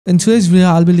In today's video,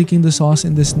 I'll be leaking the sauce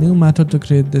in this new method to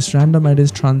create this random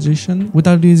edit transition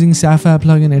without using Sapphire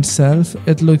plugin itself.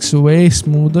 It looks way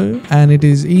smoother and it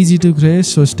is easy to create,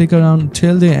 so stick around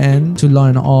till the end to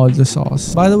learn all the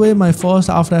sauce. By the way, my first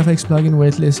After Effects plugin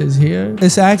Waitlist is here.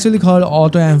 It's actually called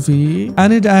AUTO-MVE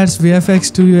and it adds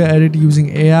VFX to your edit using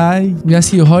AI.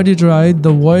 Yes, you heard it right.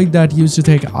 The work that used to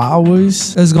take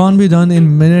hours is gonna be done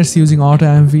in minutes using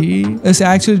AUTO-MVE. It's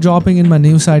actually dropping in my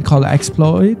new site called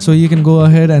Exploit, so you can go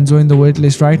ahead and join the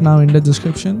waitlist right now in the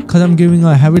description, because I'm giving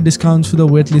a heavy discount to the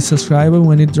waitlist subscriber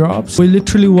when it drops. We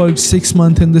literally worked 6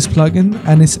 months in this plugin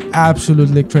and it's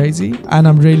absolutely crazy, and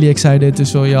I'm really excited to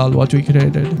show y'all what we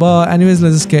created. But anyways,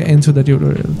 let's just get into the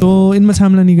tutorial. So in my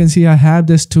timeline, you can see I have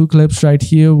these 2 clips right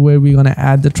here where we're gonna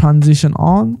add the transition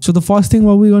on. So the first thing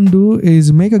what we're gonna do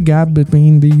is make a gap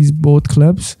between these both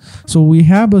clips, so we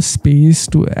have a space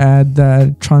to add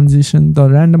that transition, the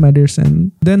random edits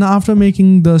in. Then after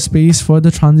making the space for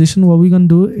the transition, what we're gonna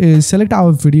do is select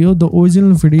our video, the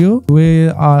original video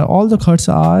where all the cuts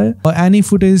are, or any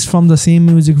footage from the same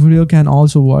music video can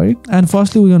also work. And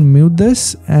firstly, we're gonna mute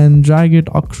this and drag it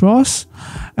across.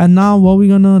 And now what we're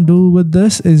gonna do with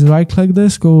this is right click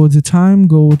this, go to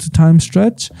time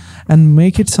stretch, and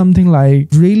make it something like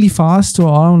really fast, so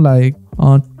around like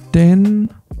 10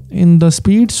 in the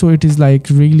speed, so it is like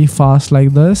really fast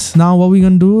like this. Now what we're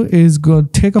gonna do is go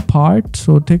take a part,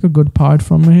 so take a good part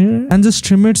from here and just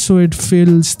trim it so it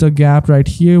fills the gap right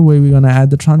here where we're gonna add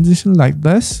the transition like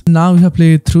this. Now we have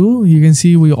played through, you can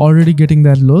see we're already getting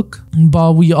that look,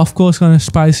 but we of course gonna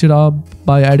spice it up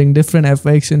by adding different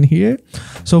effects in here.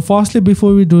 So firstly,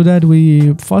 before we do that,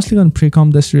 we firstly gonna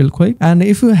pre-comp this real quick, and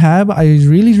if you have, I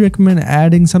really recommend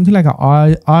adding something like a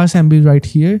RSMB right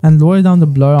here and lower down the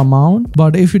blur amount.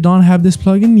 But if you don't have this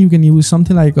plugin, you can use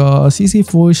something like a CC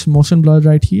Force motion blur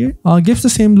right here. Gives the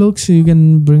same look, so you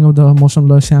can bring up the motion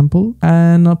blur sample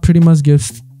and pretty much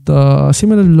gives the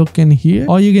similar look in here.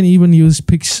 Or you can even use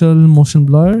pixel motion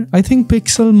blur. I think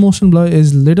pixel motion blur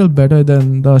is little better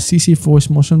than the CC Force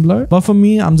motion blur, but for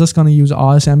me, I'm just gonna use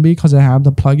RSMB because I have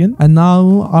the plugin. And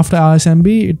now after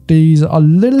RSMB, it is a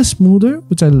little smoother,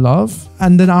 which I love.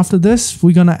 And then after this,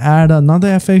 we're gonna add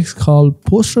another effect called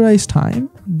posterize time.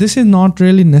 This is not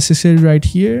really necessary right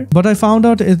here, but I found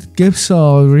out it gives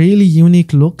a really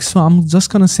unique look, so I'm just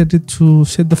gonna set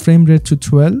the frame rate to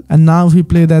 12. And now if we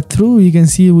play that through, you can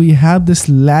see we have this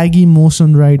laggy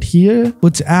motion right here,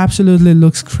 which absolutely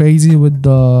looks crazy with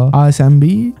the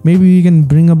RSMB. Maybe we can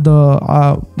bring up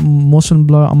the motion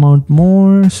blur amount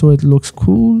more so it looks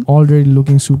cool. Already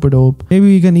looking super dope. Maybe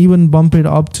we can even bump it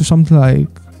up to something like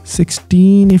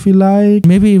 16 if you like.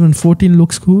 Maybe even 14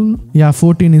 looks cool. Yeah,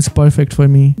 14 is perfect for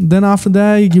me. Then after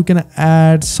that, you can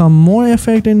add some more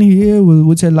effect in here,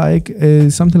 which I like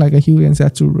is something like a hue and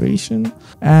saturation.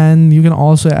 And you can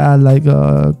also add like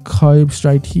curves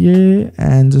right here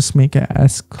and just make a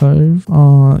S curve.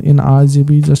 In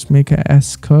RGB, just make a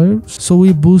S curve. So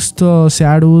we boost the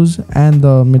shadows and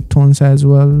the midtones as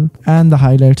well, and the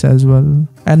highlights as well.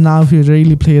 And now if you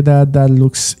really play that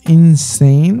looks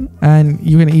insane. And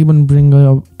you can even bring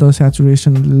up the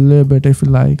saturation a little bit if you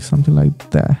like, something like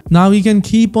that. Now we can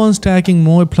keep on stacking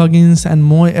more plugins and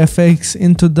more effects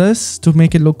into this to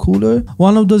make it look cooler.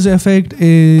 One of those effects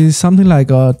is something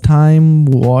like a time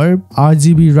warp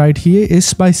RGB right here.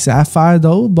 It's by Sapphire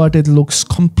though, but it looks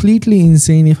completely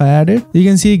insane if I add it. You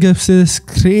can see it gives this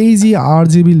crazy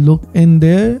RGB look in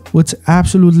there, which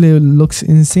absolutely looks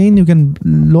insane. You can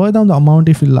lower down the amount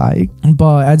if you like,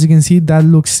 but as you can see, that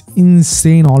looks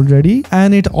insane already.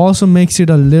 And it also makes it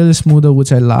a little smoother,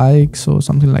 which I like, so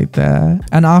something like that.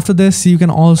 And after this, you can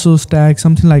also stack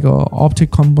something like a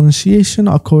optic compensation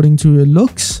according to your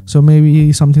looks, so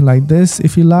maybe something like this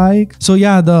if you like. So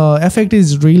yeah, the effect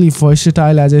is really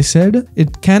versatile. As I said,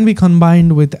 it can be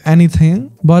combined with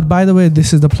anything. But by the way,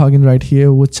 this is the plugin right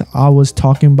here which I was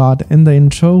talking about in the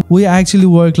intro. We actually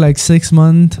worked like 6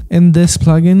 months in this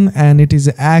plugin and it is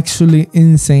actually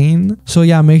insane. So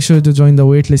yeah, make sure to join the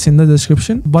waitlist in the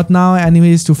description. But now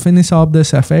anyways, to finish up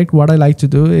this effect, what I like to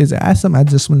do is add some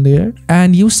adjustment layer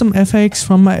and use some effects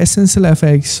from my essential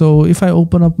effects. So if I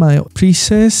open up my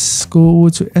presets, go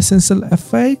to essential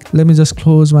effect, let me just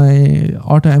close my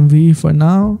AUTO-MVE for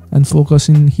now and focus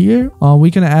in here.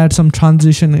 We can add some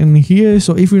transition in here.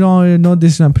 So if you don't already know,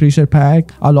 this is a preset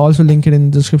pack. I'll also link it in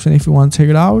the description if you want to check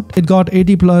it out. It got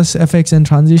 80 plus effects and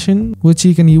transition, which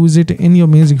you can use it in your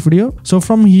music video. So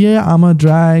from here, I'm gonna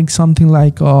drag something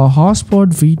like a hotspot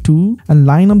V2 and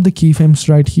line up the keyframes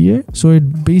right here. So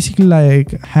it basically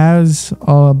like has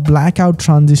a blackout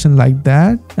transition like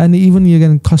that. And even you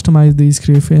can customize these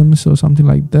keyframes, so something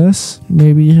like this.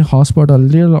 Maybe hotspot a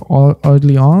little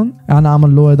early on and I'm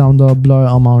gonna lower down the blur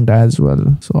amount as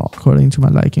well, so according to my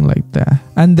liking, like that.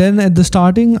 And then at the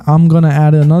starting, I'm gonna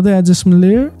add another adjustment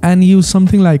layer and use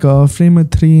something like a framer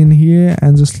 3 in here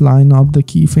and just line up the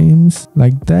keyframes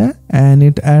like that, and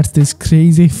it adds this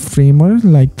crazy framer,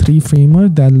 like 3 framer,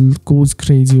 that goes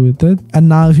crazy with it. And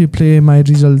now if you play my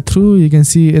result through, you can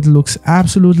see it looks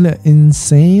absolutely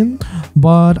insane,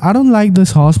 but I don't like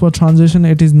this hotspot transition.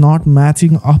 It is not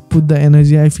matching up with the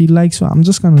energy, I feel like, so I'm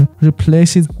just gonna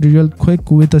replace it real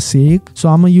quick with a shake. So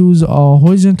I'm gonna use a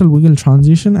horizontal wiggle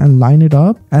transition and line it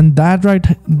up, and that right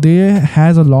there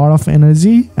has a lot of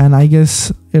energy, and I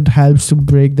guess it helps to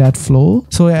break that flow.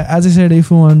 So yeah, as I said,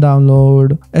 if you want to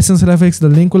download Essential Effects, the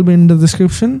link will be in the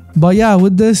description. But yeah,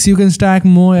 with this you can stack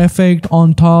more effect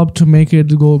on top to make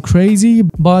it go crazy,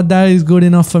 but that is good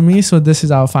enough for me. So this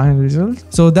is our final result.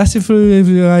 So that's it for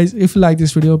you guys. If you like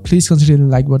this video, please consider the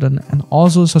like button and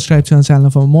also subscribe to our channel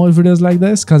for more videos like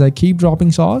this, because I keep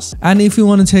dropping sauce. And if you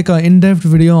want to check an in-depth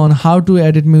video on how to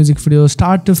edit music videos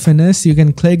start to finish, you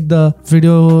can click the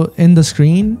video in the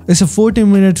screen. It's a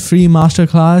 40-minute free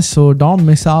masterclass, so don't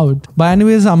miss out. But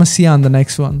anyways, I'm gonna see you on the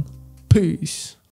next one. Peace.